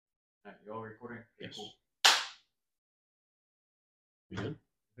You all recording? Yes. Cool. We good?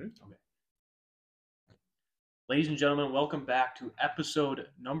 Mm-hmm. Okay. Ladies and gentlemen, welcome back to episode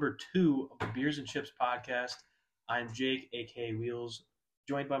number 2 of the Beers and Chips podcast. I'm Jake, a.k.a. Wheels,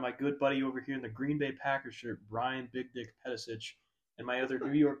 joined by my good buddy over here in the Green Bay Packers shirt, Brian Big Dick Pettisich, and my other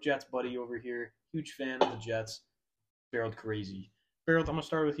New York Jets buddy over here, huge fan of the Jets, Barrel Crazy. Barrel, I'm going to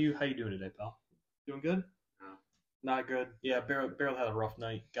start with you. How you doing today, pal? Doing good? No. Not good? Yeah, Barrel had a rough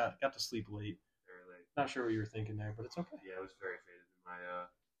night. Got to sleep late. Very late. Not sure what you were thinking there, but it's okay. Yeah, it was very faded in my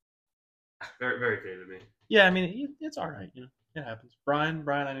very, very faded me. Yeah, I mean, it's all right. You know, it happens. Brian,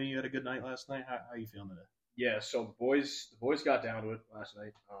 I know you had a good night last night. How are you feeling today? Yeah, so the boys got down to it last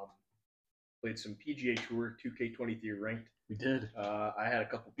night. Played some PGA Tour 2K23 ranked. We did. I had a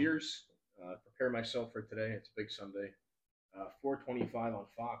couple beers. Prepare myself for today. It's a big Sunday. 4:25 on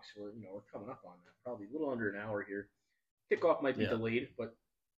Fox. We're coming up on that. Probably a little under an hour here. Kickoff might be delayed, but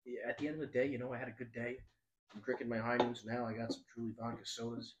at the end of the day, I had a good day. I'm drinking my High Noons now. I got some Truly vodka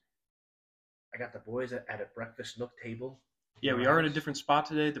sodas. I got the boys at a breakfast nook table. Yeah, we are in a different spot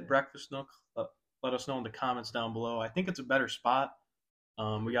today. The breakfast nook. Let us know in the comments down below. I think it's a better spot.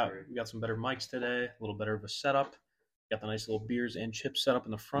 We got some better mics today. A little better of a setup. Got the nice little beers and chips set up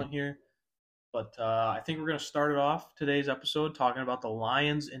in the front here. But I think we're going to start it off today's episode talking about the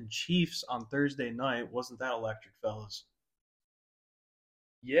Lions and Chiefs on Thursday night. Wasn't that electric, fellas?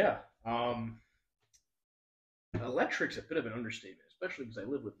 Yeah. Electric's a bit of an understatement, especially because I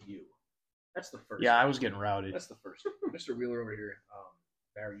live with you. That's the first. Yeah, I was getting rowdy. That's the first. Mr. Wheeler over here.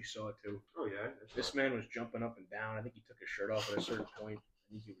 Barry, you saw it too. Oh yeah. This man was jumping up and down. I think he took his shirt off at a certain point.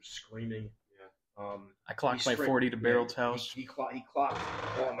 I think he was screaming. Yeah. I clocked my 40 to Barreld's house. He clocked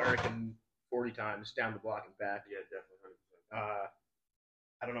All-American 40 times down the block and back. Yeah, definitely 100%.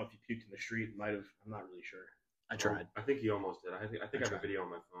 I don't know if he puked in the street. Might have. I'm not really sure. I tried. I think he almost did. I think I have a video on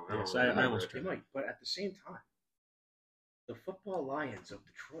my phone. Yes, I I almost He might, but at the same time, the football Lions of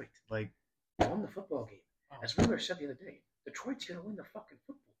Detroit won the football game. As Wheeler said the other day, Detroit's gonna win the fucking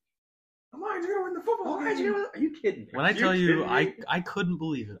football game. The Lions are gonna win the football game. Are you kidding me? When I tell you, I couldn't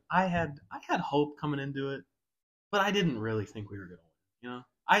believe it. I had hope coming into it, but I didn't really think we were gonna win.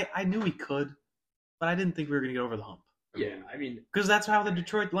 I knew we could, but I didn't think we were gonna get over the hump. Yeah, I mean, because that's how the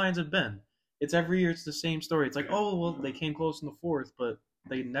Detroit Lions have been. It's every year it's the same story. It's like, oh well, they came close in the fourth, but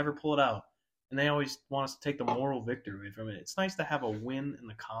they never pull it out, and they always want us to take the moral victory away from it. It's nice to have a win in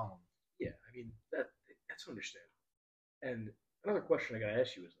the column. Yeah, I mean that's understandable. And another question I got to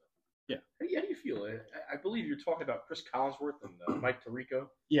ask you is, how do you feel? I believe you're talking about Chris Collinsworth and Mike Tirico.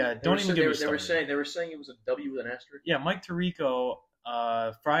 Yeah, don't even get me started. They were saying it was a W with an asterisk. Yeah, Mike Tirico,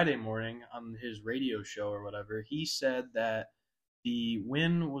 Friday morning on his radio show or whatever, he said that the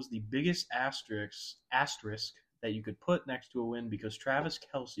win was the biggest asterisk that you could put next to a win because Travis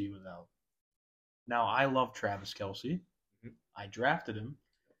Kelce was out. Now, I love Travis Kelce. Mm-hmm. I drafted him.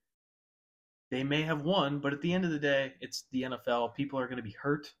 They may have won, but at the end of the day, it's the NFL. People are going to be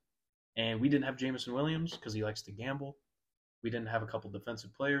hurt. And we didn't have Jameson Williams because he likes to gamble. We didn't have a couple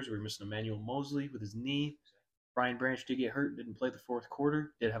defensive players. We were missing Emmanuel Mosley with his knee. Brian Branch did get hurt, didn't play the fourth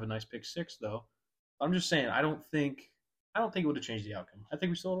quarter. Did have a nice pick six, though. I'm just saying, I don't think it would have changed the outcome. I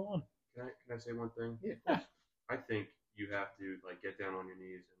think we still would have won. Can I say one thing? Yeah, of course. I think you have to get down on your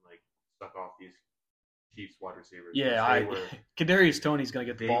knees and suck off these Chiefs wide receivers. Yeah, Kadarius Toney's gonna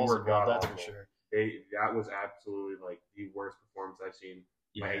get the balls involved. That's for sure. That was absolutely the worst performance I've seen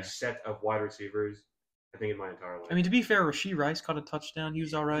by a set of wide receivers, I think, in my entire life. I mean, to be fair, Rashee Rice caught a touchdown. He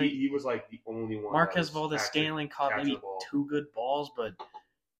was all right. He was the only one. Marquez Valdes-Scantling caught maybe 2 good balls, but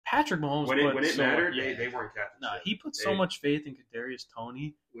Patrick Mahomes when it mattered, they weren't catching. No, he put so much faith in Kadarius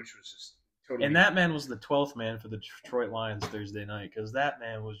Toney, which was just totally. And that man was the 12th man for the Detroit Lions Thursday night because that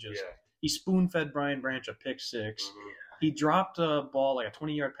man was just he spoon-fed Brian Branch a pick six. Mm-hmm. He dropped a ball a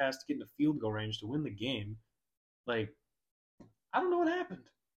 20-yard pass to get into field goal range to win the game. I don't know what happened.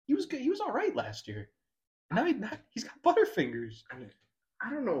 He was good. He was all right last year. Now he's got butterfingers. I mean, I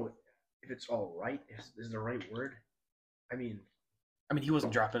don't know if it's all right. Is the right word? I mean, he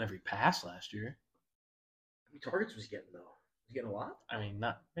wasn't dropping every pass last year. How many targets was he getting, though? Was he getting a lot? I mean,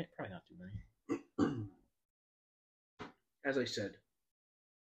 probably not too many. As I said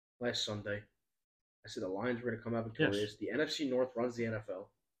last Sunday, I said the Lions were going to come out victorious. Yes. The NFC North runs the NFL.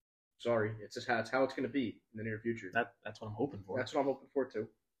 Sorry, it's just how it's going to be in the near future. That's what I'm hoping for. That's what I'm hoping for too.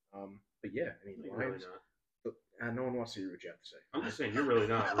 But yeah, I mean, the Lions. Really not. But, no one wants to hear what you have to say. I'm just saying, you're really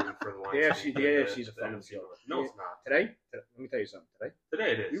not rooting for the Lions. The AFC's a fucking joke. No, it's not. Today, let me tell you something.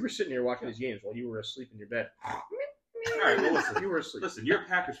 Today it is. We were sitting here watching these games while you were asleep in your bed. All right, well, listen. You were asleep. Listen, you're a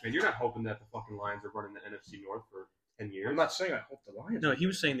Packers fan. You're not hoping that the fucking Lions are running the NFC North for 10 years. I'm not saying I hope the Lions. No, he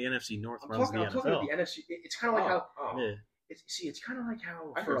was saying the NFC North runs the NFL. I'm talking about the NFC. It's kind of like how. Yeah. It's kind of like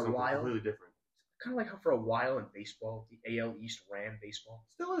how I for heard a while. completely different. Kind of like how for a while in baseball, the AL East ran baseball.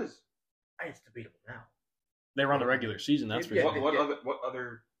 Still is. It's debatable now. They run the regular season. That's for sure. What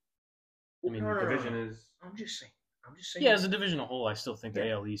other? I mean, division is. I'm just saying. Yeah, as a division as a whole, I still think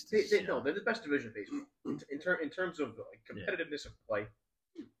the AL East is. They're the best division of baseball in terms of like, competitiveness of play,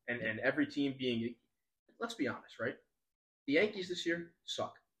 and every team being. Let's be honest, right? The Yankees this year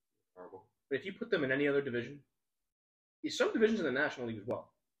suck. Horrible. But if you put them in any other division, some divisions in the National League as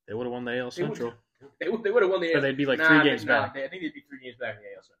well. They would have won the AL Central. They would have won the AL. Or they'd be like 3 games back. I think they'd be 3 games back in the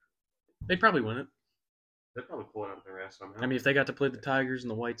AL Central. They'd probably win it. They'd probably pull it out of their ass somehow. I mean, if they got to play the Tigers and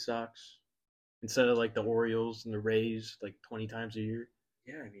the White Sox instead of like the Orioles and the Rays like 20 times a year.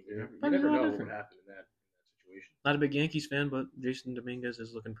 Yeah, I mean, you never know what would happen in that situation. Not a big Yankees fan, but Jason Dominguez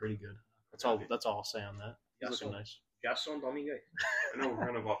is looking pretty good. That's all I'll say on that. He's looking nice. Jason Dominguez. I know we're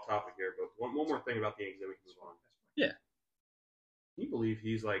kind of off topic here, but one more thing about the Yankees that we can move on. Yeah. Can you believe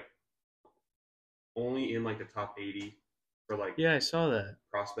he's like only in like the top 80 for like I saw that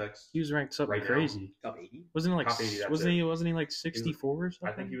prospects? He was ranked something crazy. Top 80? Wasn't he like top 80, wasn't he like 64 or something?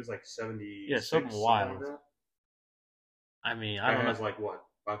 I think he was like 70. Yeah, something wild. Like that. I mean, I don't know. Has like what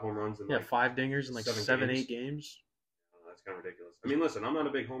 5 home runs and like 5 dingers in like 7-8 games. That's kind of ridiculous. I mean, listen, I'm not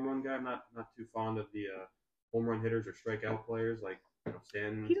a big home run guy. I'm not too fond of the home run hitters or strikeout players like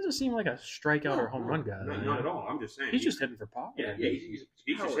Stanton. He doesn't seem like a strikeout or home run guy. Not at all. I'm just saying he's just hitting for power. Yeah, he's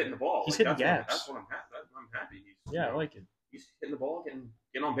just hitting the ball. He's hitting gas. That's what I'm happy. I like it. He's hitting the ball, getting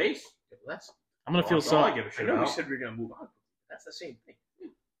on base. I'm gonna feel sorry. I know we said we were gonna move on. That's the same thing. The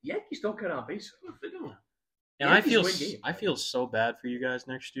Yankees don't get on base. They don't. And I feel so bad for you guys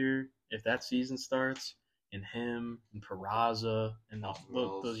next year if that season starts and him and Peraza and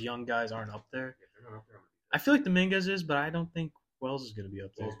those young guys aren't up there. Yeah, they're not up there. I feel like Dominguez is, but I don't think Wells is going to be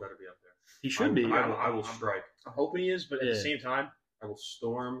up there. Wells better be up there. He should be. I will strike. I'm hoping he is, but at the same time, I will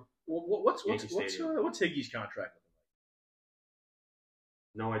storm. What's Higgy's contract?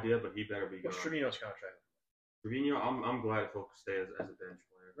 No idea, but he better be good. What's Trevino's contract? Trevino, I'm glad if he'll stay as a bench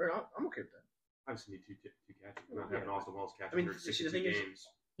player. Right, I'm okay with that. I just need two catches. Not having Austin Wells catch 62 games.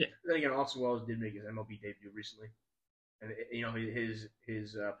 Then again, Austin Wells did make his MLB debut recently, and his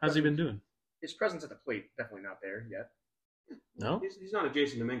how's he been doing? His presence at the plate definitely not there yet. No, he's not a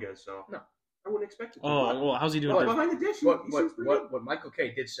Jason Dominguez, so no, I wouldn't expect it. Well, how's he doing? Behind the dish, what Michael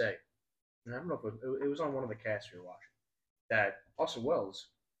Kay did say, and I don't know if it was on one of the casts we were watching, that Austin Wells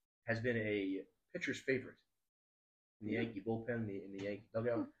has been a pitcher's favorite in the Yankee bullpen, in the Yankee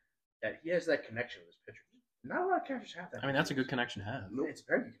dugout. That he has that connection with his pitchers. Not a lot of catchers have that. I mean, that's a good connection to have. Nope. It's a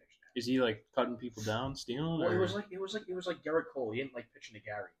very good connection to have. Is he like cutting people down, stealing? Well, it was like Garrett Cole. He didn't like pitching to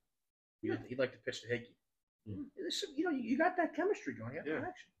Gary. He'd like to pitch to Higgy. You got that chemistry going. You have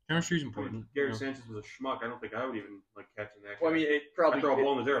connection. Chemistry's important. Gary Sanchez was a schmuck. I don't think I would even like catching that. Well, I mean, it probably I throw a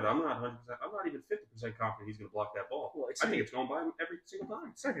ball in the dirt. I'm not 100%. I'm not even 50% confident he's going to block that ball. Well, I think it's going by him every single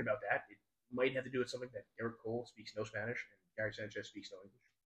time. It's not even about that. It might have to do with something that Garrett Cole speaks no Spanish and Gary Sanchez speaks no English.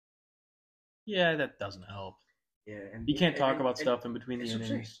 Yeah, that doesn't help. Yeah, and you can't talk about stuff in between the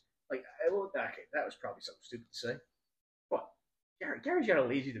innings. Like, okay, that was probably something stupid to say, but Gary's got a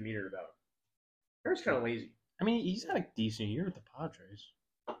lazy demeanor about him. Gary's kind of lazy. I mean, he's had a decent year with the Padres.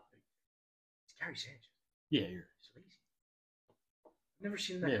 It's Gary Sanchez. Yeah, he's lazy. I've never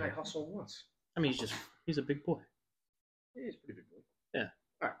seen that guy hustle once. I mean, he's a big boy. Yeah, he's a pretty big boy. Yeah.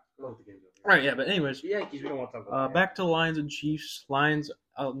 All right, we'll let the game go. Right, yeah, but anyways. The Yankees, we don't want to talk about back to Lions and Chiefs. Lions,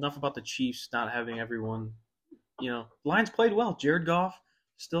 enough about the Chiefs not having everyone. Lions played well. Jared Goff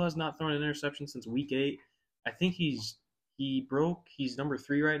still has not thrown an interception since week 8. I think he's number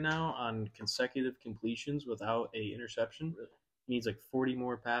 3 right now on consecutive completions without a interception. Really? He needs like 40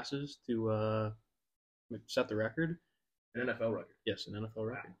 more passes to set the record. An NFL record. Yes, an NFL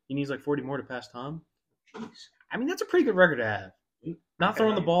record. Wow. He needs like 40 more to pass Tom. Jeez. I mean, that's a pretty good record to have. Not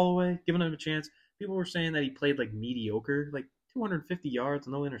throwing the ball away, giving him a chance. People were saying that he played like mediocre, like 250 yards,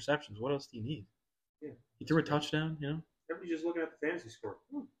 no interceptions. What else do you need? Yeah. He threw a touchdown, Everybody's just looking at the fantasy score.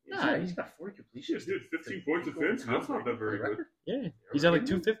 He's got 40 completions. Dude, 15 points of fantasy. That's not that very good. Yeah, he's at like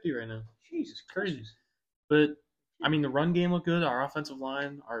 250 right now. Jesus Christ. Crazy. But, I mean, the run game looked good. Our offensive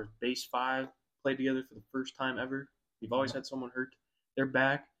line, our base 5 played together for the first time ever. We've always had someone hurt. They're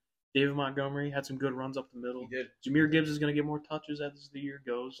back. David Montgomery had some good runs up the middle. He did. Jameer Gibbs is going to get more touches as the year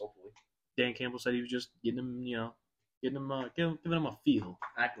goes. Hopefully. Dan Campbell said he was just getting him, giving him a feel.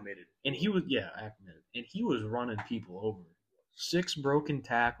 Acclimated. And he was, acclimated. And he was running people over. 6 broken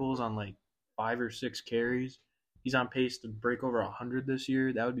tackles on like 5 or 6 carries. He's on pace to break over 100 this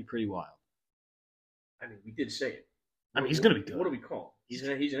year. That would be pretty wild. I mean, we did say it. I mean, he's going to be good. What do we call him?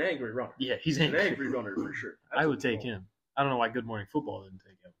 He's an angry runner. Yeah, he's an angry runner for sure. That's I what would we take call him. I don't know why Good Morning Football didn't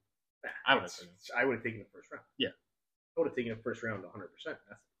take him. I would have taken him. I would have taken him first round. Yeah. I would have taken him first round 100%. That's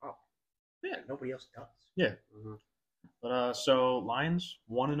the problem. Yeah. Nobody else does. Yeah. Mhm. But so Lions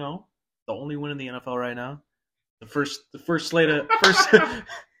 1-0, the only win in the NFL right now. The first slate of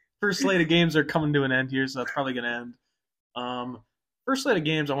first slate of games are coming to an end here, so that's probably going to end. First slate of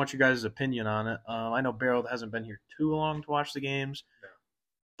games, I want you guys' opinion on it. I know Beryl hasn't been here too long to watch the games,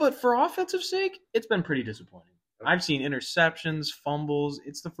 but for offensive sake, it's been pretty disappointing. I've seen interceptions, fumbles.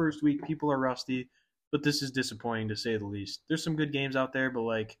 It's the first week. People are rusty, but this is disappointing to say the least. There's some good games out there, but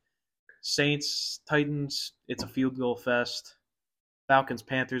like Saints, Titans, it's a field goal fest. Falcons,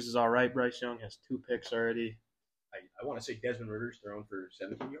 Panthers is all right. Bryce Young has 2 picks already. I want to say Desmond Ritter's thrown for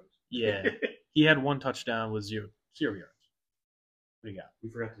 17 yards. Yeah, he had 1 touchdown with 0 yards. What do you got? We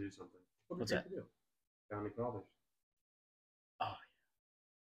forgot to do something. What's that? Founding fathers. Oh,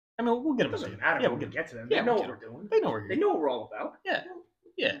 I mean, we'll get It them. doesn't matter. Yeah, we'll we'll get to them. Yeah, They know we'll what get we're doing. They know we're They here. know what we're all about. Yeah.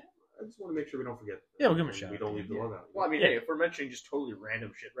 I just want to make sure we don't forget. Yeah, we'll give 'em a And shout. We don't leave the Yeah. love out. Well, I mean, Yeah. hey, if we're mentioning just totally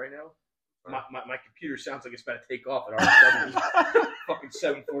random shit right now, Right. my computer sounds like it's about to take off at RSW. Fucking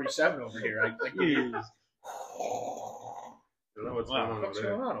 747 over here. I can hear. Jeez. I don't know what's Wow. going on What's over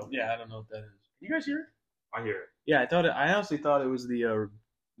there. going on? over there? Yeah, I don't know what that is. You guys hear it? I hear it. Yeah, I honestly thought it was the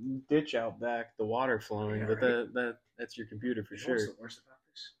ditch out back, the water flowing, Yeah, but right. that's your computer for You know sure. what's the worst about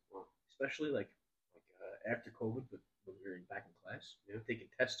this? Especially like after COVID, but when we were back in class, taking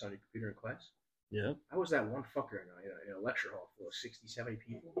tests on your computer in class. Yeah. I was that one fucker in a lecture hall full of 60, 70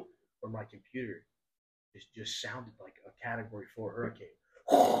 people where my computer just sounded like a Category 4 hurricane.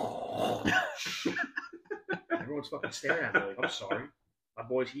 Everyone's fucking staring at me like, I'm sorry. My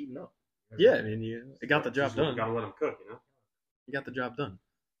boy's heating up. Yeah, I mean, it got the job Just done. Gotta let them cook, you know. You got the job done.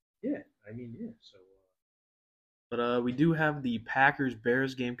 Yeah, I mean, yeah. So, But we do have the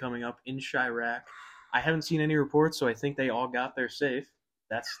Packers-Bears game coming up in Chirac. I haven't seen any reports, so I think they all got there safe.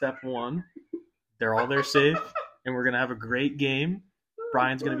 That's step 1. They're all there safe, and we're going to have a great game.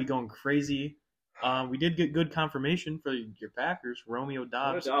 Brian's going to be going crazy. We did get good confirmation for your Packers. Romeo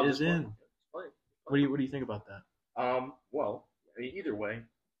Dobbs is in. What do you think about that? Well, I mean, either way,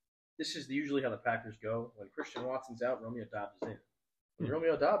 this is usually how the Packers go. When Christian Watson's out, Romeo Dobbs is in. When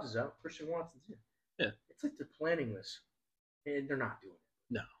Romeo Dobbs is out, Christian Watson's in. Yeah. It's like they're planning this, and they're not doing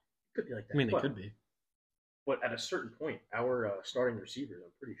it. No. It could be like that. I mean, they but, could be. But at a certain point, our starting receivers,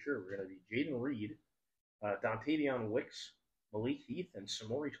 I'm pretty sure, we're going to be Jaden Reed, Dontavion Wicks, Malik Heath, and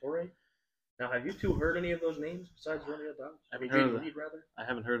Samori Torre. Now, have you two heard any of those names besides Romeo Dobbs? Jaden Reed, rather? I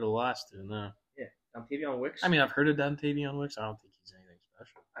haven't heard of the last 2, no. Yeah, Dontavion Wicks. I mean, I've heard of Dontavion Wicks. I don't think he's anything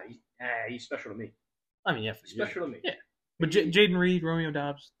special. He's special to me. I mean, yeah, for He's you. special to me. Yeah. But Jaden Reed, Romeo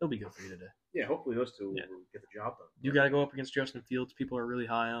Dobbs, they'll be good for you today. Yeah, hopefully those two Yeah. will get the job done. You got to go up against Justin Fields. People are really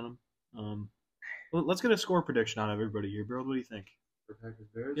high on him. Let's get a score prediction out of everybody here. Beryl, what do you think? For Packers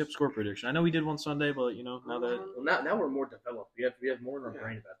Bears. Yep, score prediction. I know we did one Sunday, but now that Well, now we're more developed. We have more in our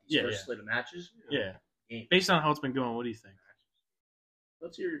brain about these first slate of matches. yeah, Games. based on how it's been going, what do you think?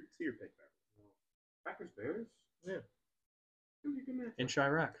 Let's see your pick, Barry. Packers Bears. Yeah. It's gonna be a good match. In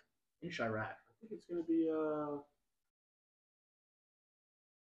Chirac. In Chirac. I think it's gonna be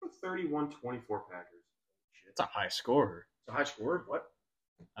 31-24 Packers. It's a high score. It's a high score, but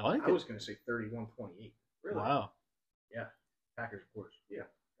I like I it. was going to say 31-28. Really? Wow. Packers, of course. Yeah.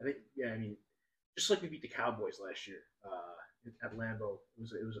 I think. Yeah, I mean, just like we beat the Cowboys last year at Lambeau,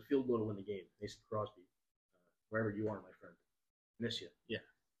 it was a field goal to win the game. Mason Crosby, wherever you are, my friend, miss you. Yeah.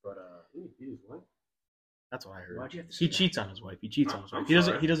 But He is what? That's what I heard. why'd you have to say He that? cheats on his wife. He cheats on I'm his wife.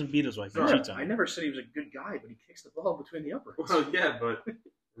 sorry. He doesn't beat his wife. He Sorry. cheats on I her. never said he was a good guy, but he kicks the ball between the uppers. Well, yeah, but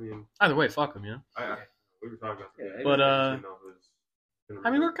I mean, Either way, fuck him, we were talking about. Yeah, But, I didn't know who's gonna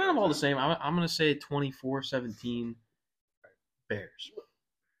I mean, really we're kind of all the represent. same. I'm going to say 24-17 Bears.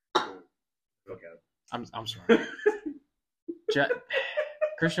 Look at it. I'm sorry.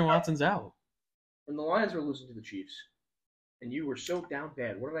 Christian Watson's out. When the Lions were losing to the Chiefs, and you were so down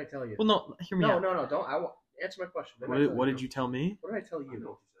bad, what did I tell you? Well, no, hear me no, out. don't. Answer my question. What did you tell me? What did I tell I know you? what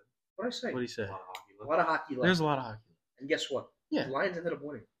you What did I say? What did he say? said. A lot of hockey. A lot of hockey left. There's a lot of hockey. And guess what? Yeah. The Lions ended up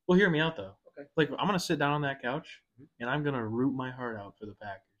winning. Well, hear me out though. Okay. Like I'm gonna sit down on that couch and I'm gonna root my heart out for the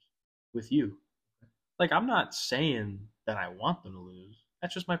Packers with you. Like I'm not saying that I want them to lose.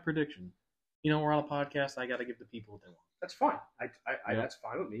 That's just my prediction. We're on a podcast. I got to give the people what they want. That's fine. Yeah. That's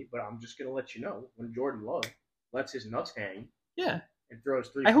fine with me. But I'm just gonna let you know when Jordan Love lets his nuts hang Yeah, and throws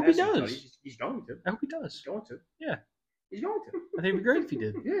 3. I hope he passing does. tutties, He's going to. I hope he He's does. going to. Yeah. He's going to. I think it'd be great if he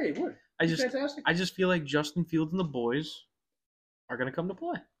did. Yeah, he would. I He's just fantastic. I just feel like Justin Fields and the boys are gonna come to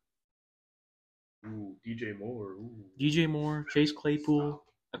play. Ooh, DJ Moore. Ooh. DJ Moore, Chase Claypool,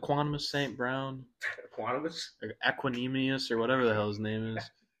 Equanimous St. Brown, Equanimous? or Equanimous, or whatever the hell his name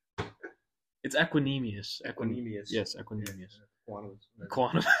is. It's Equanimous. Equanimous. Yes, Equanimous. Equanimous.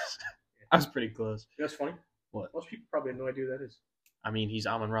 Equanimous. I was pretty close. You know what's funny? What? Most people probably have no idea who that is. I mean, he's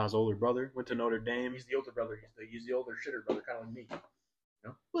Amon Ra's older brother. Went to Notre Dame. He's the older brother. He's the older shitter brother, kind of like me. You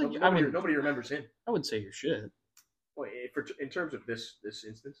know? Well, Nobody remembers him. I wouldn't say you're shit. Well, in terms of this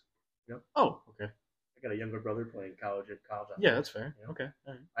instance, Oh, okay. I got a younger brother playing college. Yeah, that's fair. You know? Okay.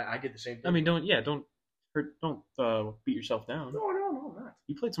 All right. I did the same thing. I mean, don't beat yourself down. No, I'm not.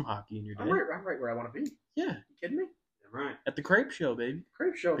 You played some hockey in your day. I'm right where I want to be. Yeah. You kidding me? Yeah, right. At the Crepe Show, baby.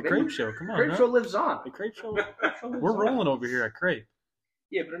 Crepe Show. The baby. Crepe Show. Come on. Crepe huh? Show lives on. The Crepe Show. Crepe Show lives We're on. rolling over here at Crepe.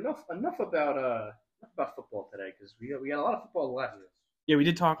 Yeah, but enough about football today because we got a lot of football left. Yeah, we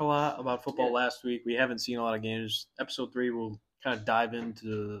did talk a lot about football Yeah. last week. We haven't seen a lot of games. Episode 3, we'll kind of dive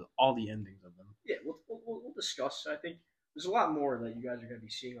into all the endings of them. Yeah, we'll discuss. I think there's a lot more that you guys are going to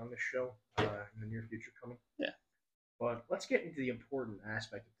be seeing on this show in the near future coming. Yeah. But let's get into the important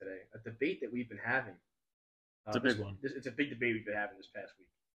aspect of today, a debate that we've been having. It's a big one. It's a big debate we've been having this past week.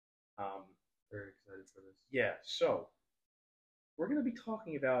 Very excited for this. Yeah, so we're going to be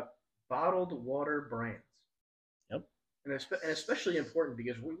talking about bottled water brands. Yep. And especially important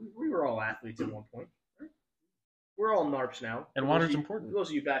because we were all athletes at one point, right? We're all NARPs now. And For water's those of you- important. For those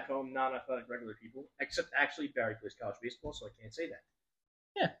of you back home, non-athletic regular people, except actually Barry plays college baseball, so I can't say that.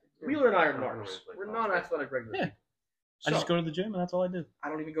 Yeah. Wheeler and I are I don't really NARPs. play We're college non-athletic regular Yeah. people. I So, just go to the gym and that's all I do. I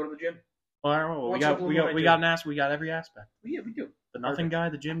don't even go to the gym. Well, I don't know. Once in a blue moon I do. We got every aspect. Well, yeah, we do. The nothing Perfect. guy,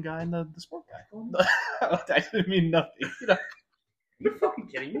 the gym guy, and the sport guy. Are I didn't mean nothing. You know? you fucking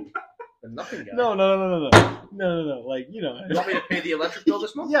kidding me? The nothing guy. No. Like, you know. You want me to pay the electric bill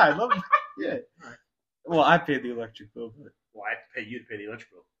this month? Yeah, I love it. Yeah. Alright. Well, I paid the electric bill, but Well, I have to pay you to pay the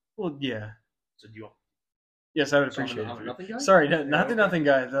electric bill. well, yeah. So do you want? Yes, I would So I'm appreciate the- I'm the it. nothing guy? Sorry, Yeah, not the okay. nothing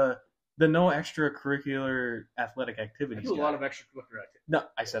guy. The no extracurricular athletic I activities. do a guy. lot of extracurricular activities. No,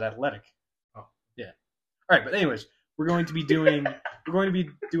 I said athletic. Oh. Yeah. All right, but anyways, we're going to be doing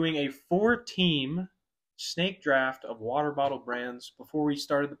a 4-team snake draft of water bottle brands. Before we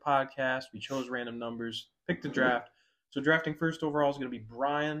started the podcast, we chose random numbers, picked a draft. So drafting first overall is going to be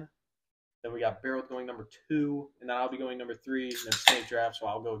Brian. Then we got Barrel going number 2, and then I'll be going number 3. And then snake draft, so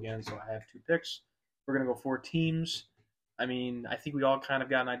I'll go again. So I have 2 picks. We're going to go 4 teams. I mean, I think we all kind of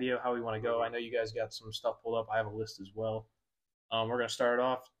got an idea of how we want to go. I know you guys got some stuff pulled up. I have a list as well. We're going to start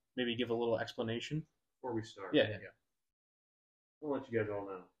off, maybe give a little explanation. Before we start, Yeah. I'll let you guys all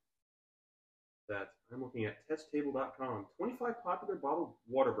know that I'm looking at testtable.com. 25 popular bottled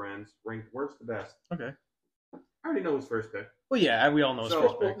water brands ranked worst to best. Okay. I already know his first pick. Well, yeah, we all know his So-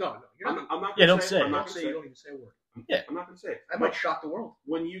 first Well, pick. no, you're I'm not. not Yeah, gonna don't say it. I'm not Don't gonna say say you don't even say a word. Yeah. I'm not going to say it. That might shock the world.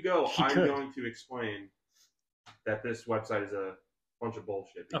 When you go, He I'm could. going to explain that this website is a bunch of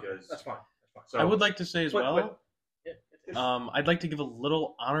bullshit Okay, because That's fine. so I would like to say as But- well, Yeah, it's- I'd like to give a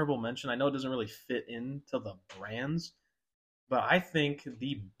little honorable mention. I know it doesn't really fit into the brands, but I think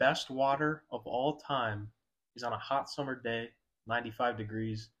the best water of all time is on a hot summer day, 95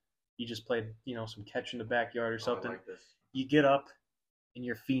 degrees. You just played, some catch in the backyard or I something. like this. You get up and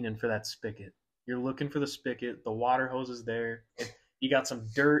you're fiending for that spigot. You're looking for the spigot. The water hose is there. You got some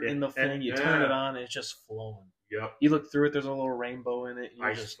dirt in the thing. You turn it on, and it's just flowing. Yep. You look through it. There's a little rainbow in it. And you're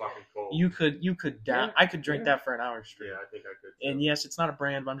Ice just fucking cold. you could down. Yeah, I could drink yeah. that for an hour straight. Yeah, I think I could. Too. And yes, it's not a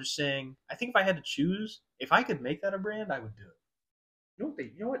brand, but I'm just saying. I think if I had to choose, if I could make that a brand, I would do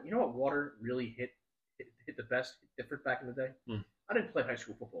it. You know what water really hit the best, hit different back in the day? Hmm. I didn't play high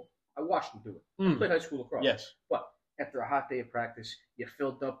school football. I watched them do it. I Mm, played high school lacrosse. yes. But after a hot day of practice, you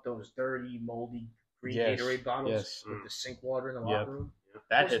filled up those dirty, moldy green Yes, Gatorade bottles yes. with the sink water in the Yep. locker room.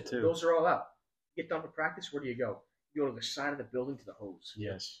 That those, hit too. Those are all out. You get done with practice, where do you go? You go to the side of the building to the hose.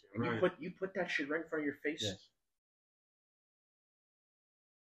 Yes. And Right. you put that shit right in front of your face. Yes.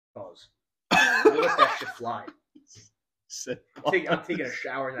 Pause. You let that shit fly. Sit- I'm taking a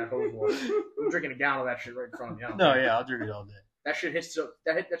shower in that hose water. I'm drinking a gallon of that shit right in front of me. I don't No, care. yeah, I'll drink it all day. That shit hits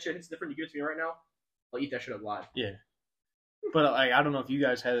that shit hits different. You give it to me right now, I'll eat that shit up live. Yeah. But I don't know if you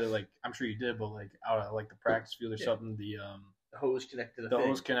guys had it. I'm sure you did, but out at the practice field or Yeah. something, The hose connected to the the thing.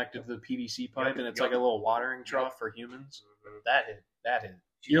 hose connected to the PVC pipe, Yep, and it's yep. like a little watering trough for humans. Mhm. That hit.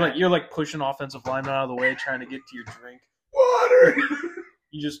 Yeah. You're like pushing offensive linemen out of the way, trying to get to your drink. water.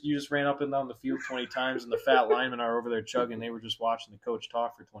 You just ran up and down the field 20 times, and the fat linemen are over there chugging. They were just watching the coach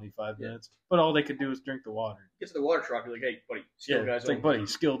talk for 25 Yeah. minutes, but all they could do was drink the water. Get to the water truck. You're like, hey, buddy, skill Yeah, guys. it's like, only. buddy,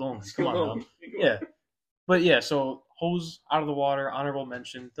 skilled only. Skill Come on, only. now. Yeah, but yeah. So hose out of the water, honorable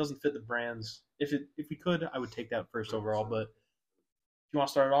mention. Doesn't fit the brands. If we could, I would take that first overall. But you want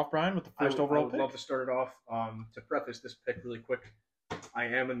to start it off, Brian, with the first overall I would pick? love to start it off. To preface this pick really quick, I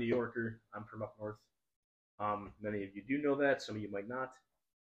am a New Yorker. I'm from up north. Many of you do know that. Some of you might not.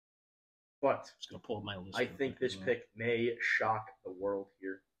 But I'm just gonna pull up my list. I real think quick this as well. pick may shock the world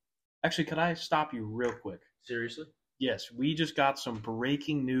here. Actually, could I stop you real quick? Seriously? Yes, we just got some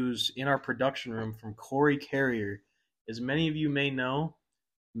breaking news in our production room from Corey Carrier. As many of you may know,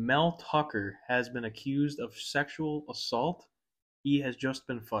 Mel Tucker has been accused of sexual assault. He has just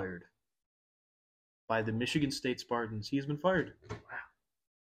been fired by the Michigan State Spartans. He has been fired. Wow.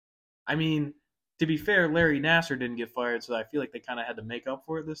 I mean, to be fair, Larry Nasser didn't get fired, so I feel like they kind of had to make up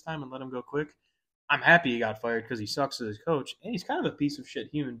for it this time and let him go quick. I'm happy he got fired because he sucks as a coach, and he's kind of a piece of shit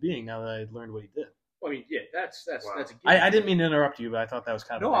human being now that I learned what he did. Well, I mean, yeah, that's Wow. a given. I didn't mean to interrupt you, but I thought that was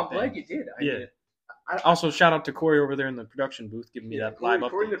kind of No, a I'm big glad thing. you did. Yeah. Also, shout out to Corey over there in the production booth giving me that live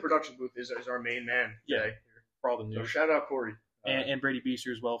Corey in update the production booth is our main man Yeah. today. for all the So news. shout out Corey. And Brady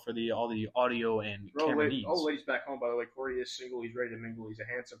Beester as well for all the audio and camera needs. All the ladies back home, by the way, Corey is single. He's ready to mingle. He's a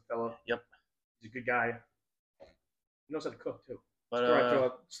handsome fella. Yep. He's a good guy. He knows how to cook, too. But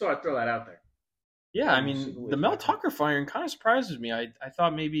Just thought I'd throw that out there. yeah, I Single mean, ladies the Mel back home. Tucker firing kind of surprises me. I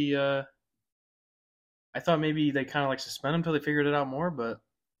thought maybe they kind of like suspend him until they figured it out more. But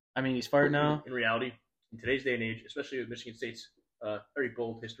I mean, he's fired now. In reality, in today's day and age, especially with Michigan State's very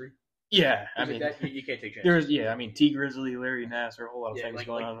bold history, Yeah, I things mean, like that, you can't take chances. I mean, T Grizzly, Larry Nasser, a whole lot of things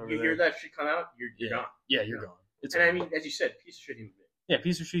going on over you there. hear that shit come out, you're yeah, gone. yeah, you're gone. It's And I over. mean, as you said, piece of shit human being. Yeah,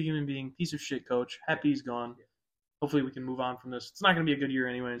 piece of shit human being, piece of shit coach. Happy he's gone. Yeah. Hopefully we can move on from this. It's not going to be a good year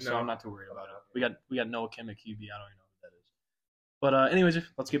anyway, so No. I'm not too worried about it. We got Noah Kim at QB. I don't even know who that is. But anyways,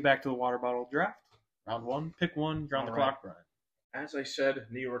 let's get back to the water bottle draft. Round one, pick one. You're on the All right. clock, Brian. As I said,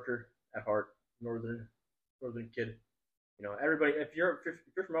 New Yorker at heart, northern kid. You know, everybody. If you're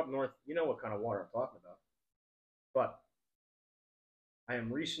from up north, you know what kind of water I'm talking about. But I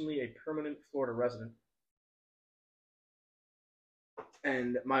am recently a permanent Florida resident,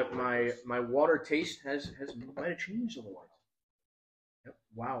 and my water taste might have changed a little. Yep.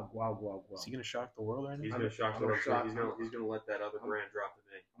 Wow. Is he going to shock the world right He's now? gonna shock I'm the gonna world. shock- He's gonna let that other brand drop to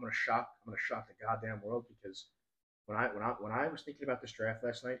me. I'm gonna shock the goddamn world because when I was thinking about this draft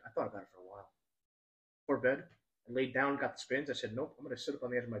last night, I thought about it for a while. Before bed, I laid down, got the spins. I said, nope, I'm gonna sit up on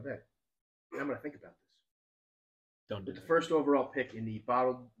the edge of my bed and I'm gonna think about this. Don't do With the that. first overall pick in the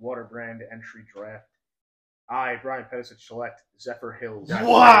bottled water brand entry draft, I, Brian Pettis, select Zephyr Hills. That's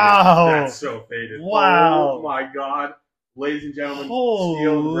Wow. faded. That's so faded. Wow. Oh my god. Ladies and gentlemen,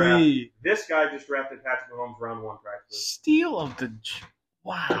 steal of the draft. Holy. This guy just drafted Patrick Mahomes round one practically. Steal of the...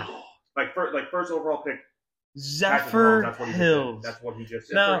 Wow. Like first overall pick. Patrick Mahomes, Zephyr that's what he just Hills. did. That's what he just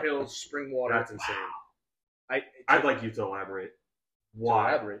said. No. Zephyr Hills spring water. That's insane. I'd I'd like you to elaborate. to Why?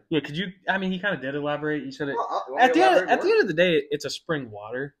 elaborate. Yeah, could you... I mean, he kind of did elaborate. He said it... You want me At to the elaborate end more? of the day, it's a spring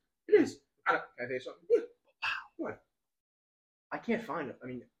water. It is. Can I tell you something? What? I can't find it. I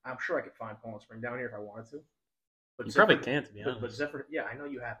mean, I'm sure I could find Poland Spring down here if I wanted to. But You Zephyr- probably can, to be honest. But Zephyr, yeah, I know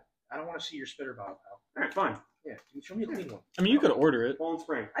you have it. I don't want to see your spitter bottle, pal. All right, fine. Yeah, can you show me a clean one? I mean, you could order it. Poland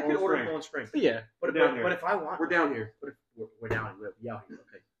Spring. I could Poland order Spring. Poland Spring. But yeah. But, We're down but, here. but if I want, We're down here. But if we're down here, we out here.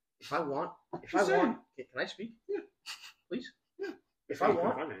 Okay. If I want, Just saying. can I speak? Yeah. Please. Yeah. If I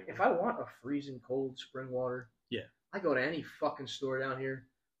want a freezing cold spring water, Yeah. I go to any fucking store down here.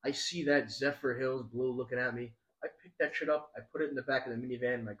 I see that Zephyr Hills blue looking at me. I pick that shit up. I put it in the back of the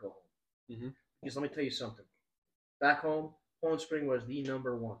minivan and I go home. Mhm. Because let me tell you something. Back home, Poland Spring was the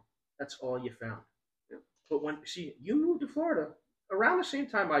number one. That's all you found. Yeah. But you moved to Florida around the same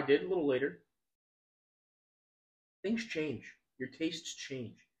time I did, a little later. Things change. Your tastes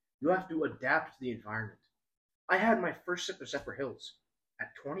change. You have to adapt to the environment. I had my first sip of Zephyr Hills at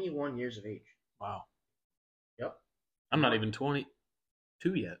 21 years of age. Wow. Yep. I'm not even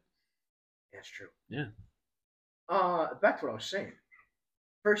 22 yet. That's true. Yeah. Back to what I was saying.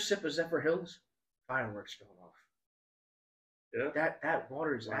 First sip of Zephyr Hills, fireworks going off. Yeah. That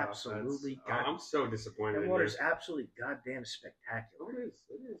water is Wow, absolutely I'm so disappointed. that in water you. is absolutely goddamn Oh, spectacular. it is.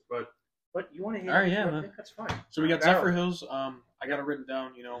 It is. But But you want to hear? All right, me yeah, for a man. pick? That's fine. So we got Barrel. Zephyr Hills. I got it written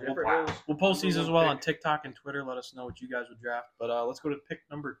down. You know, Zephyr Wow. Hills. we'll post these Number as one well on pick. TikTok and Twitter. Let us know what you guys would draft. But let's go to pick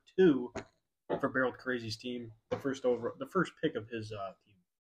number 2 for Barreled Crazy's team. The first pick of his team.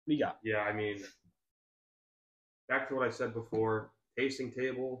 What do you got? yeah, I mean, back to what I said before. Tasting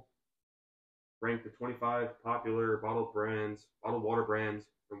table ranked the 25 popular bottled water brands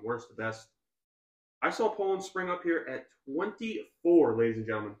from worst to best. I saw Poland Spring up here at 24, ladies and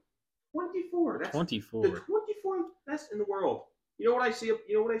gentlemen. 24. That's 24. the 24th best in the world. You know what I see? You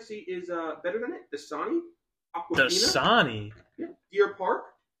know what I see is better than it? Dasani, Aquafina, Dasani. yeah, Deer Park,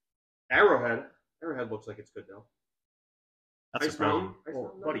 Arrowhead. Arrowhead looks like it's good though. That's Ice surprising. Mountain. Ice Well,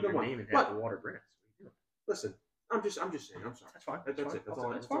 Mountain, buddy, another you're good naming one. half the water brands. What are you doing? Listen, I'm just saying. I'm sorry. That's fine. That's fine. it. That's That's all.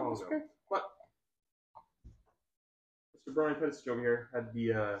 fine. That's all. That's That's all. fine. Okay. But Mr. Brian Pettis over here had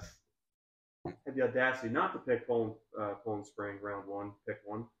the audacity not to pick Poland Spring round 1, pick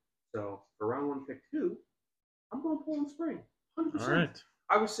 1. So for round 1, pick 2, I'm going Poland Spring, 100%. All right.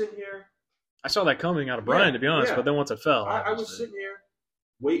 I was sitting here. I saw that coming out of Brian, Yeah, to be honest, yeah. but then once it fell, I was sitting here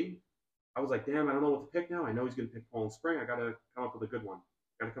waiting. I was like, damn, I don't know what to pick now. I know he's going to pick Poland Spring. I got to come up with a good one.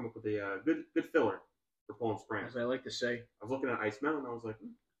 Got to come up with a good filler for Poland Spring. As I like to say, I was looking at Ice Mountain. I was like,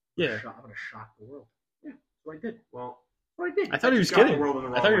 Yeah. I'm gonna shock the world. Yeah, that's what I did. well, What I did. I thought he was got the kidding. world in the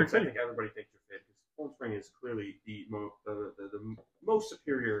I wrong thought you were way, 'cause I kidding. think everybody thinks you're fake. Because Poland Spring is clearly the most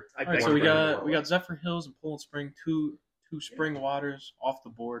superior. I All right, beg so to we differ. got Zephyr Hills and Poland Spring, two spring waters off the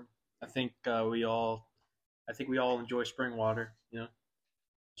board. I think we all enjoy spring water, you know.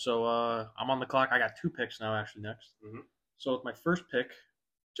 So I'm on the clock. I got 2 picks now, actually next. Mhm. So with my first pick,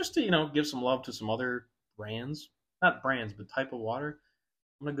 just to give some love to some other brands, not brands, but type of water,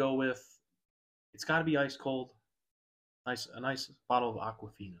 I'm gonna go with. It's got to be ice cold. A nice bottle of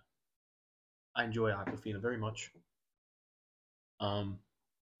Aquafina. I enjoy Aquafina very much.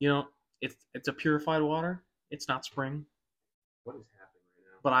 It's a purified water. It's not spring, What is happening right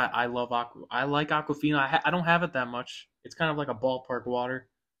now? but I love I like Aquafina. I don't have it that much. It's kind of like a ballpark water.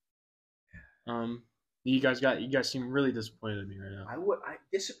 You guys seem really disappointed in me right now.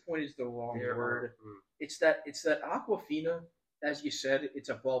 Disappointed is the wrong There word. are- It's that Aquafina, as you said. It's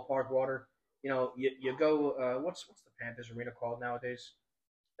a ballpark water. You go. What's the Panthers arena called nowadays?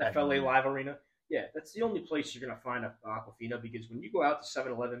 FLA Live Arena. Yeah, that's the only place you're gonna find a Aquafina, because when you go out to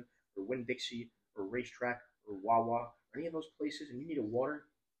 7-Eleven or Winn-Dixie or Racetrack or Wawa or any of those places and you need a water,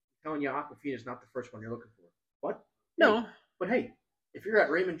 I'm telling you, Aquafina is not the first one you're looking for. What? No, But hey, if you're at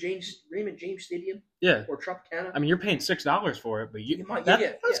Raymond James Stadium yeah. or Tropicana, I mean, you're paying $6 for it, but You might- that's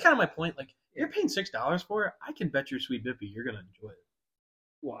yeah. kind of my point. Like, Yeah. you're paying $6 for it. I can bet your sweet Bippy you're gonna enjoy it.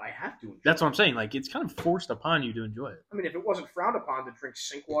 well, I have to enjoy That's it. what I'm saying. Like, it's kind of forced upon you to enjoy it. I mean, if it wasn't frowned upon to drink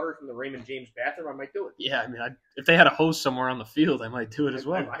sink water from the Raymond James bathroom, I might do it. Yeah, I mean, if they had a hose somewhere on the field, I might do it as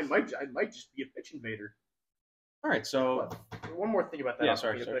well. I might just be a pitch invader. All right, so But one more thing about that. Yeah,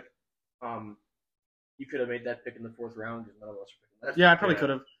 Aquafina sorry. pick. You could have made that pick in the 4th round because none of us are picking that. yeah, I probably Yeah. could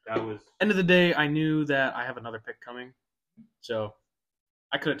have. That was End of the day, I knew that I have another pick coming, so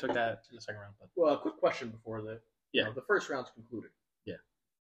I could have took that in the second round. But Well, a quick question before Yeah. the first round's concluded. Yeah.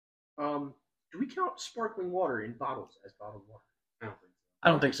 Do we count sparkling water in bottles as bottled water? I don't think so. I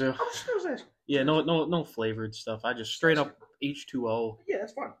don't think so. I was asking. Yeah, no flavored stuff. I just straight up H2O. Yeah,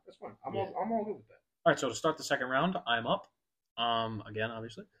 that's fine. That's fine. I'm all good with that. All right, so to start the second round, I'm up. Again,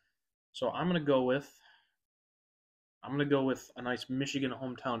 obviously. So I'm gonna go with a nice Michigan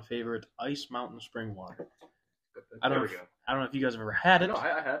hometown favorite, Ice Mountain Spring Water. I don't There know. we go. I don't know if you guys have ever had it. No,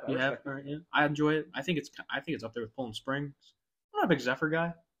 I have. You have? respect it. All right, yeah. I enjoy it. I think it's up there with Poland Springs. I'm not a big Zephyr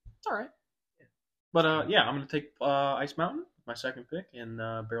guy. It's all right. But yeah, I'm gonna take Ice Mountain, my second pick, and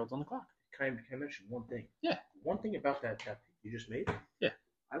barrels on the clock. Can I mention one thing? Yeah. One thing about that pick you just made. Yeah.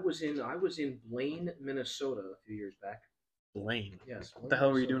 I was in Blaine, Minnesota a few years back. Blaine. Yes. What the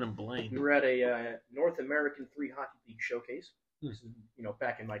hell were you doing in Blaine? We were at a North American 3 Hockey League showcase. Hmm. This is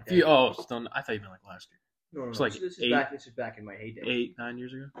back in my day. Oh, it's done. I thought you meant like last year. no, it's like this is eight- back. This is back in my heyday. 8-9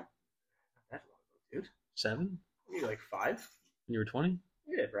 years ago. That's long ago, dude. 7? Maybe like 5. When you were 20?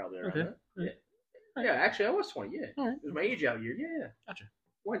 Yeah, probably around Okay. that. Yeah. Alright. Yeah, actually, I was 20. Yeah, All right. it was my age out year. Yeah. Gotcha.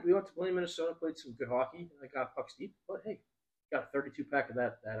 We went to Blaine, Minnesota, played some good hockey. I got pucks deep, but hey, got a 32 pack of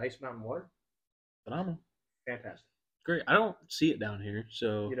that Ice Mountain water. Phenomenal. Fantastic. Great. I don't see it down here,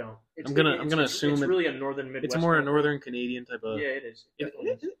 so It's, I'm gonna it's- assume it's it- really a northern Midwest. it's more a kind of northern Canadian type thing. of. Yeah, it is.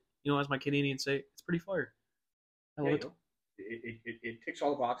 As my Canadians say, it's pretty fire. I love it. It ticks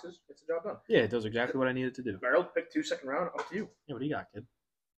all the boxes. It's a job done. Yeah, it does exactly what I needed to do. Barrel pick 2 second round. Up to you. Yeah, what do you got, kid?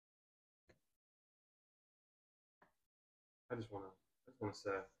 I just want to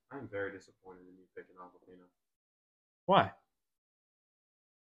say I'm very disappointed in you picking Aquafina. Why?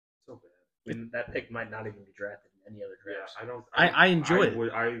 So bad. And that pick might not even be drafted in any other Yeah, drafts. I don't. I enjoy it.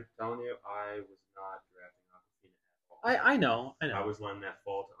 I'm telling you, I was not drafting Aquafina at all. I know. I was letting that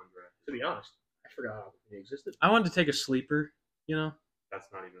fall to undrafted. To be honest, I forgot it existed. I wanted to take a sleeper, That's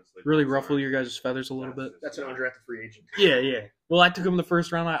not even a sleeper. really I'm ruffle sorry. your guys' feathers a little bit. That's an undrafted free agent. Yeah. Well, I took him in the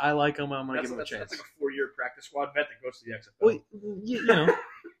first round. I like him. I'm gonna That's give him a chance. like a 4-year practice squad vet that goes to the XFL. Well,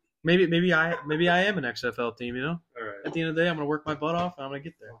 maybe I am an XFL team. All right. At the end of the day, I'm gonna work my butt off and I'm gonna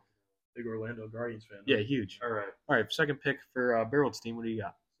get there. Big Orlando Guardians fan. Yeah, huge. All right. All right, second pick for Barreld's team. What do you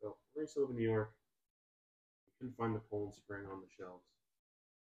got? So when I used to live in New York, I couldn't find the Poland Spring on the shelves.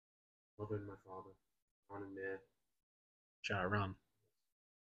 Other than my father, on a net. Shout out Ron.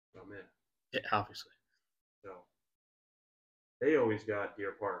 Oh man. Yeah, obviously. So they always got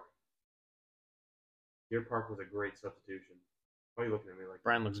Deer Park. Deer Park was a great substitution. Why are you looking at me like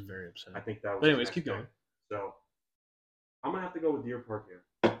Brian looks very upset. I think that was But anyways, the keep next going. pick. So I'm gonna have to go with Deer Park here.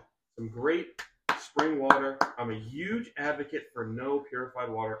 Some great spring water. I'm a huge advocate for no purified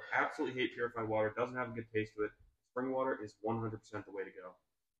water. Absolutely hate purified water. Doesn't have a good taste to it. Spring water is 100% the way to go.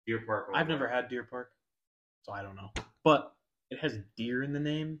 Deer Park. I've never had Deer Park, so I don't know. But it has deer in the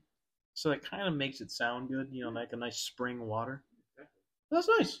name, so it kind of makes it sound good. You know, like a nice spring water. Exactly. That's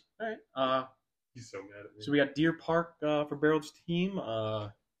nice. All right. He's so mad at me. So we got Deer Park for Barreld's team.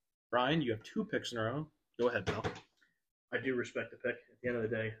 Brian, you have 2 picks in a row. Go ahead, pal. I do respect the pick at the end of the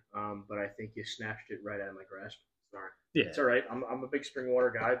day, but I think you snatched it right out of my grasp. Sorry. Yeah. It's all right. I'm a big spring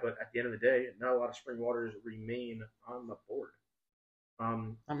water guy, but at the end of the day, not a lot of spring waters remain on the board.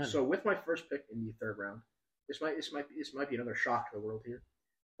 So with my first pick in the 3rd round, this might be another shock to the world here,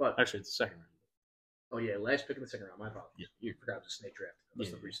 but Actually, it's the 2nd round. oh yeah, last pick in the 2nd round. My apologies. Yeah. You forgot it was a snake draft. I must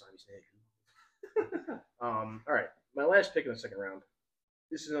Yeah. have re-signed me snake. All right, my last pick in the 2nd round.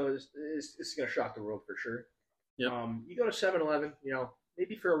 This is going to shock the world for sure. Yep. You go to 7-Eleven, you know,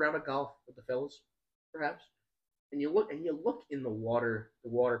 maybe for a round of golf with the fellas, perhaps, and you look in the water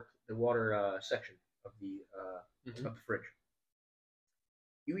section of the fridge.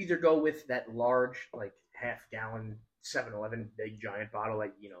 You either go with that large, like half-gallon 7-Eleven big giant bottle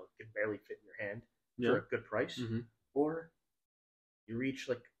that you know can barely fit in your hand for a good price, or you reach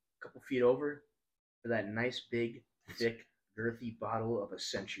like a couple feet over for that nice big thick girthy bottle of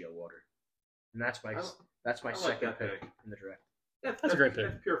Essentia water, and that's my I like second that pick pick. in the draft. That's a great pick.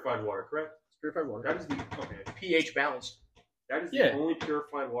 That's purified water, correct? It's purified water. That is the okay. pH balanced. That is Yeah. the only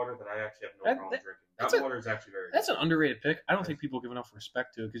purified water that I actually have no That- problem that- drinking. that's That a- water is actually very That's good. an underrated pick. I don't think people give enough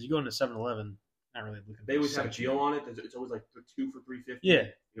respect to it because you go into 7-Eleven, not really looking. They always for have a deal on it. It's always like 2 for $3.50. Yeah.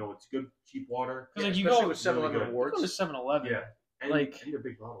 You know, it's good, cheap water. Because like you especially go with 7-Eleven really good. awards. to 7-Eleven. Yeah. And, Like, and they're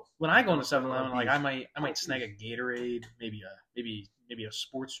big bottles. When I go into 7-Eleven, like I Beast. might snag a Gatorade, maybe a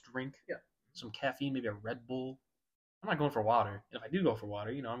sports drink, Yeah. some caffeine, maybe a Red Bull. I'm not going for water. And if I do go for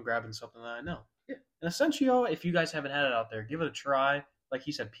water, you know, I'm grabbing something that I know. Yeah. And Essentio, if you guys haven't had it out there, give it a try. Like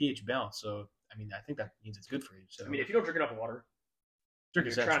he said, pH balance. So I mean, I think that means it's good for you. So I mean, if you don't drink enough water,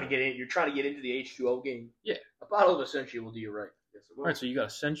 drink you're trying to get in. You're trying to get into the H2O game. Yeah. A bottle of Essentia will do you right. Yes, it All will. right, so you got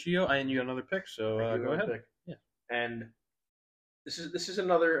Essentio, and you got another pick. So I do go have a ahead. pick. Yeah. And this is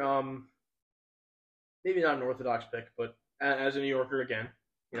another maybe not an orthodox pick, but as a New Yorker again,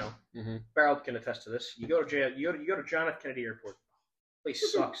 you know, Mm-hmm. Barrel can attest to this. You go to John F. Kennedy Airport.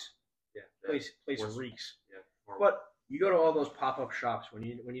 Place sucks. Yeah. Place Worse. reeks. Yeah. Horrible. But you go to all those pop-up shops when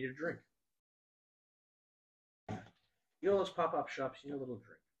you need a drink. You know those pop-up shops, you need a little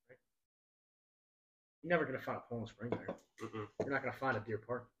drink, right? You're never gonna find a Poland Spring there. Mm-mm. You're not gonna find a Deer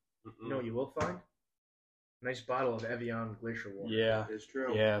Park. Mm-mm. You know what you will find? A nice bottle of Evian Glacier Water. Yeah. It's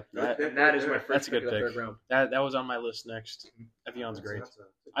true. Yeah. Good pick And that right is my there. first That's a pick good of the pick. 3rd round. That was on my list next. Evian's great.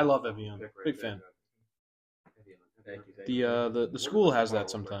 I love Evian. Big fan. Thank you. The school has that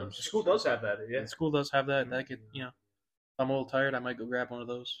sometimes. The school does have that, yeah. The school does have that. That could, you know, if I'm a little tired, I might go grab one of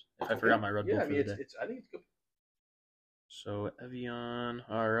those if I forgot my Red Bull Yeah, I for mean, the day. I think it's good. So Evian,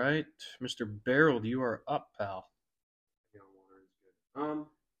 all right, Mr. Barrel, you are up, pal.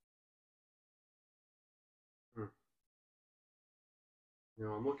 You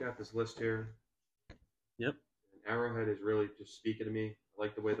know, I'm looking at this list here. Yep. And Arrowhead is really just speaking to me. I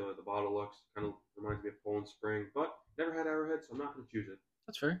like the way the bottle looks. Kind of reminds me of Poland Spring, but never had Arrowhead, so I'm not going to choose it.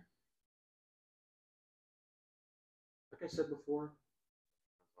 That's fair. Like I said before,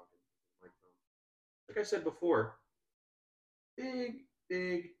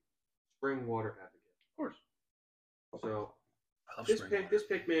 big spring water advocate. Of course. So I love this spring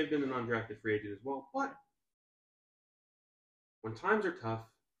pick may have been an undrafted free agent as well, but when times are tough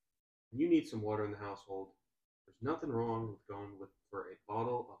and you need some water in the household, there's nothing wrong with going for a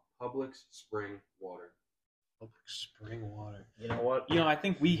bottle of Publix spring water. Spring water. You know what? You know, I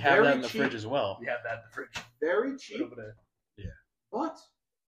think we have Very that in the cheap. fridge as well. We have that in the fridge. Very Right cheap, over there. but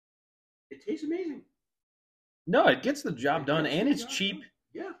it tastes amazing. No, it gets the job It done, gets and the it's job cheap. done.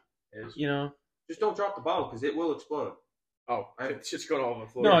 Yeah. It is. You know. Just don't drop the bottle because it will explode. Oh, it's just going all over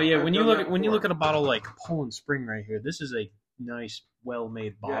the floor. No, yeah. I've When you done look that at when you before. look at a bottle like Poland Spring right here, this is a nice,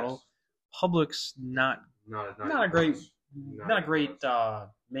 well-made bottle. Publix not Yes. Not a great- Not not a even great close.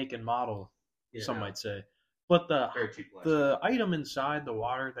 make and model. Yeah, Some no. might say, but Very cheap plastic. the item inside the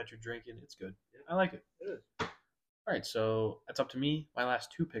water that you're drinking, it's good. Yeah. I like it. It is. All right, so that's up to me. My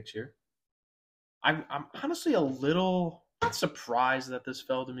last 2 picks here. I'm honestly a little not surprised that this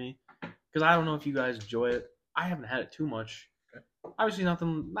fell to me because I don't know if you guys enjoy it. I haven't had it too much. Okay. Obviously, not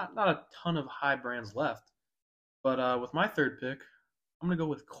a ton of high brands left. But with my third pick, I'm gonna go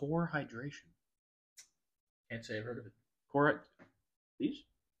with Core Hydration. Can't say I've heard of it. Core, these?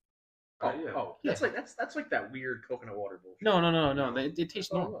 Oh, that's like that weird coconut water bullshit. No. It tastes That's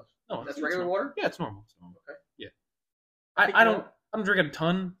all it normal. was. No, That's it's regular normal. water? Yeah, it's normal. Okay. Yeah. think I you don't drink a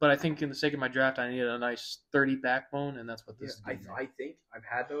ton, but I think in the sake of my draft, I needed a nice 30 backbone, and that's what this is. I think I've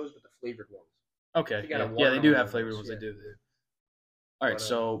had those, but the flavored ones. Okay. You gotta Yeah, they do watermelon have flavored ones, ones. They yeah. do. All right, But,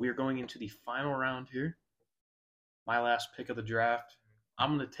 so we are going into the final round here. My last pick of the draft.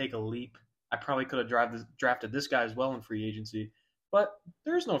 I'm going to take a leap. I probably could have drafted this guy as well in free agency, but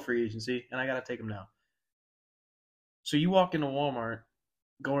there's no free agency, and I got to take him now. So you walk into Walmart,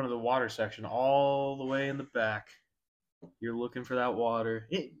 go into the water section all the way in the back. You're looking for that water.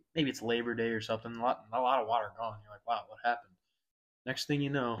 Maybe it's Labor Day or something. A lot of water gone. You're like, wow, what happened? Next thing you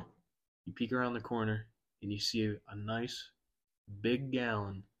know, you peek around the corner, and you see a nice big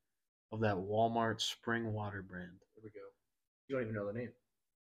gallon of that Walmart spring water brand. There we go. You don't even know the name.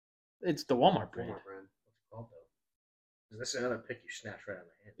 It's the Walmart brand. Walmart brand. What's it called though? 'Cause this is another pick you snatched right out of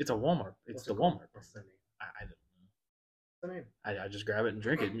my hand. It's a Walmart. It's What's the it called? Walmart brand. What's the name? I don't know. What's the name? I just grab it and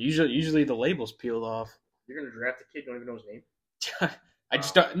drink it. Usually the label's peeled off. You're gonna draft a kid, you don't even know his name? I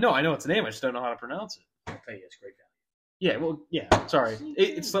just don't. No, I know its name. I just don't know how to pronounce it. I'll tell you, it's great value. Yeah, well, yeah. Sorry,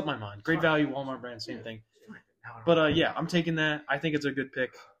 it slipped my mind. Great value, Walmart brand, same thing. But yeah, I'm taking that. I think it's a good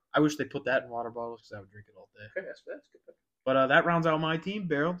pick. I wish they put that in water bottles because I would drink it all day. Okay, that's a good pick. But that rounds out my team.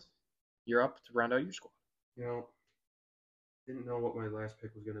 Beryl, you're up to round out your squad. Didn't know what my last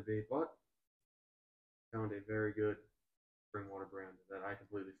pick was going to be, but found a very good spring water brand that I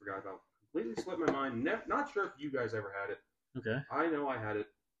completely forgot about. Completely slipped my mind. Not sure if you guys ever had it. Okay. I know I had it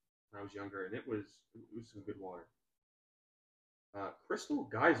when I was younger, and it was some good water. Crystal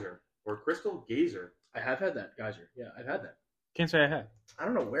Geyser or Crystal Gazer. I have had that, Geyser. Yeah, I've had that. Can't say I have. I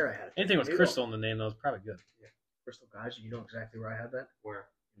don't know where I had it. Anything with Maybe crystal in the name, though, is probably good. Crystal Geyser, you know exactly where I had that? Where?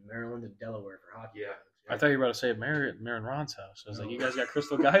 In Maryland and Delaware for hockey. Yeah. I thought you were about to say Marin Ron's house. I was like, you guys got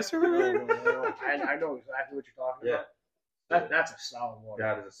Crystal Geyser over there? No. I know exactly what you're talking Yeah. about. That's a solid water.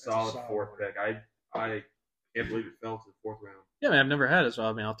 That is a solid fourth water. pick. I can't believe it fell to the fourth round. Yeah, man, I've never had it, so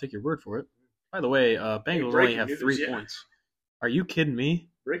I mean, I'll take your word for it. By the way, Bengals only breaking have news, 3 yeah. points. Are you kidding me?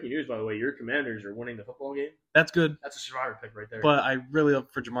 Breaking news, by the way, your Commanders are winning the football game. That's good. That's a survivor pick right there. But I really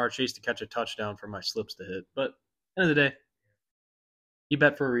look for Jamar Chase to catch a touchdown for my slips to hit. But end of the day, you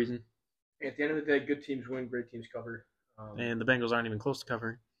bet for a reason. At the end of the day, good teams win, great teams cover. And the Bengals aren't even close to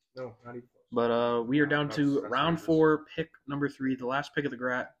covering. No, not even close. But we are down to That's round dangerous. 4, pick number 3, the last pick of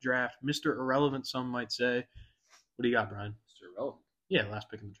the draft. Mr. Irrelevant, some might say. What do you got, Brian? It's irrelevant. Yeah, last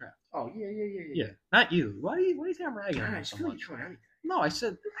pick in the draft. Oh, yeah. Yeah, not you. Why do you think I'm ragging on you Guys, so feel much? like you're trying everything. No, I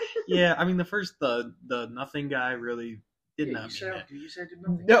said, yeah. I mean, the nothing guy really did Yeah, not you mean said, that. you said I did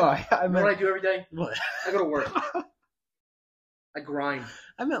nothing. No, I You know what I do every day? what? I go to work. I grind.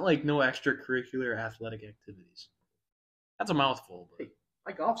 I meant like no extracurricular athletic activities. That's a mouthful, but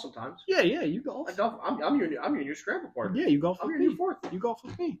I golf sometimes. yeah, you golf. I golf. I'm your new scramble partner. Yeah, you golf I'm with your me. new fourth. You golf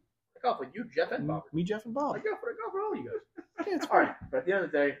with me. I golf with you, Jeff, and Bob. Me, Jeff, and I Bob. golf with all you guys. Yeah, it's All right, but at the end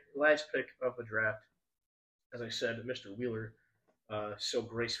of the day, last pick of the draft, as I said, Mr. Wheeler so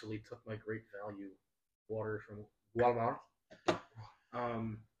gracefully took my great value water from Guatemala.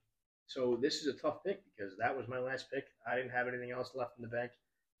 So this is a tough pick because that was my last pick. I didn't have anything else left in the bank,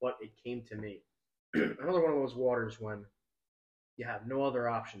 but it came to me. Another one of those waters when you have no other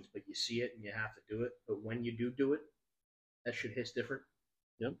options, but you see it and you have to do it. But when you do it, that shit hits different.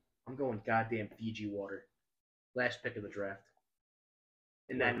 Yep. I'm going goddamn Fiji water. Last pick of the draft.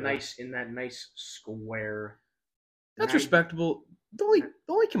 In that Okay. nice square. That's nice- respectable. The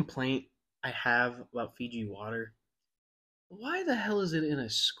only complaint I have about Fiji water, why the hell is it in a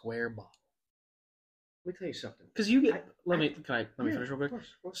square bottle? Let me tell you something. Because you get. I- let me Yeah, finish real quick. of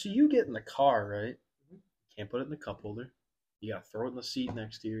course. So you get in the car, right? Mhm. Can't put it in the cup holder. You gotta throw it in the seat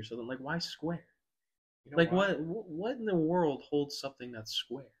next to you or something. Like, why square? You know Like, why? what in the world holds something that's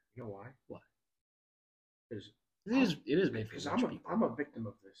square? You know why? Why? Because It is made for Because rich people. I'm a victim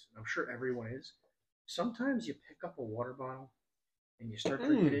of this. And I'm sure everyone is. Sometimes you pick up a water bottle and you start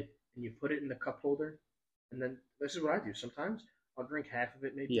drinking it and you put it in the cup holder. And then this is what I do. Sometimes I'll drink half of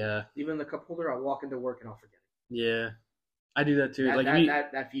it, maybe. Yeah, Leave it in the cup holder. I'll walk into work and I'll forget it. yeah. I do that too. That, like that, if you,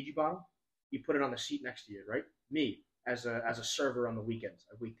 that Fiji bottle, you put it on the seat next to you, right? Me, as a server on the weekends,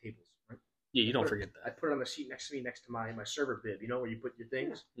 I wait tables, right? yeah, you don't put it- forget I that. put it on the seat next to me, next to my server bib. You know where you put your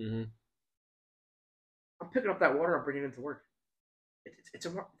things? Hmm. I'm picking up that water. I'm bringing it into work.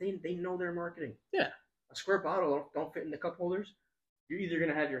 They know their marketing. Yeah. A square bottle don't fit in the cup holders. You're either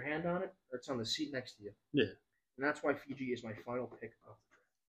gonna have your hand on it or it's on the seat next to you. Yeah. And that's why Fiji is my final pick of the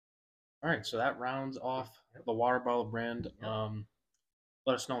draft. All right, so that rounds off the water bottle brand.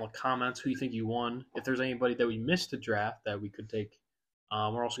 Let us know in the comments who you think you won. If there's anybody that we missed to draft that we could take,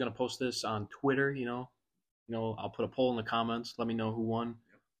 we're also going to post this on Twitter. I'll put a poll in the comments. Let me know who won.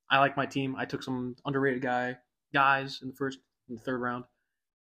 I like my team. I took some underrated guys in the third round.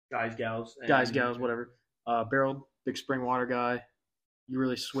 Guys, gals, whatever. Barrel, big spring water guy. You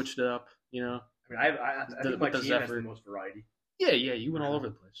really switched it up. I mean, I think my team has the most variety. Yeah, you went all over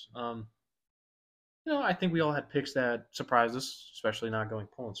the place. I think we all had picks that surprised us, especially not going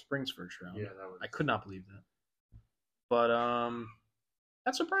Poland Springs first round. Yeah, I could not believe that. But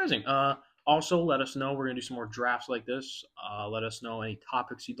that's surprising. Also, let us know. We're going to do some more drafts like this. Let us know any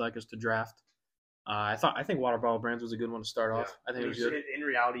topics you'd like us to draft. I think Water Bottle Brands was a good one to start off. I think it was good. In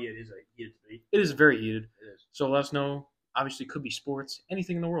reality, it is a heated debate. It is very heated. It is. So let us know. Obviously, it could be sports,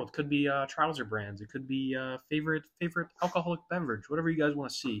 anything in the world. It could be trouser brands. It could be favorite alcoholic beverage, whatever you guys want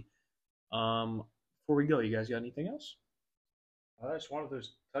to see. Before we go, you guys got anything else? I just wanted to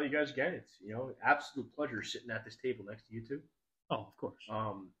tell you guys again, it's absolute pleasure sitting at this table next to you two. Oh, of course.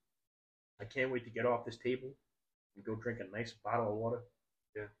 I can't wait to get off this table and go drink a nice bottle of water.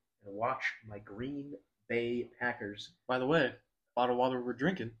 Yeah. And watch my Green Bay Packers. By the way, bottle of water we're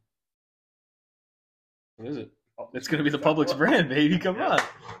drinking. What is it? It's going to be the Publix brand, baby. Come on.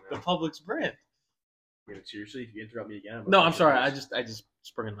 The Publix brand. Seriously, if you interrupt me again. I'm sorry. I just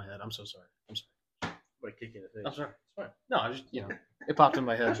sprung in my head. I'm so sorry. But kick in the face. I'm sorry. It's fine. No, I just, it popped in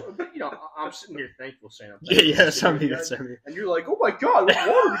my head. But, I'm sitting here thankful saying that's on me. And you're like, oh my God, what water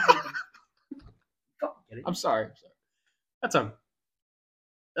are we drinking? I'm sorry. I'm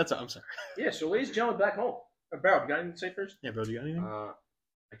sorry. Yeah, so ladies and gentlemen, back home. Barrel, you got anything to say first? Yeah, bro, do you got anything? I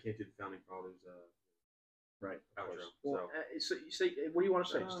can't do the Founding Fathers right. outro. Well, so you say, what do you want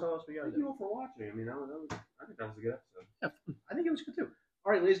to say? Just tell us what you got to Thank you all for watching. I mean, I think that was a good episode. Yeah. I think it was good too.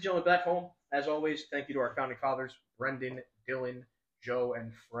 All right, ladies and gentlemen, back home. As always, thank you to our Founding Fathers, Brendan, Dylan, Joe,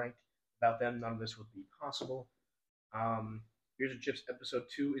 and Frank. Without them, none of this would be possible. Beers and Chips episode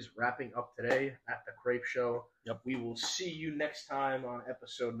 2 is wrapping up today at the Crepe Show. Yep. We will see you next time on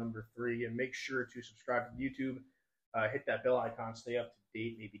episode number 3. And make sure to subscribe to YouTube. Hit that bell icon. Stay up to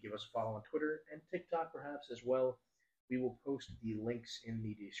date. Maybe give us a follow on Twitter and TikTok perhaps as well. We will post the links in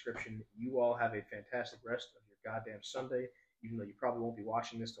the description. You all have a fantastic rest of your goddamn Sunday, even though you probably won't be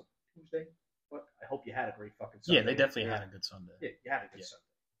watching this till Tuesday. But I hope you had a great fucking Sunday. Yeah, they definitely had a good Sunday. Yeah, you had a good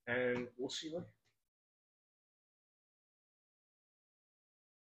Sunday. And we'll see you later.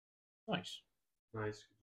 Nice.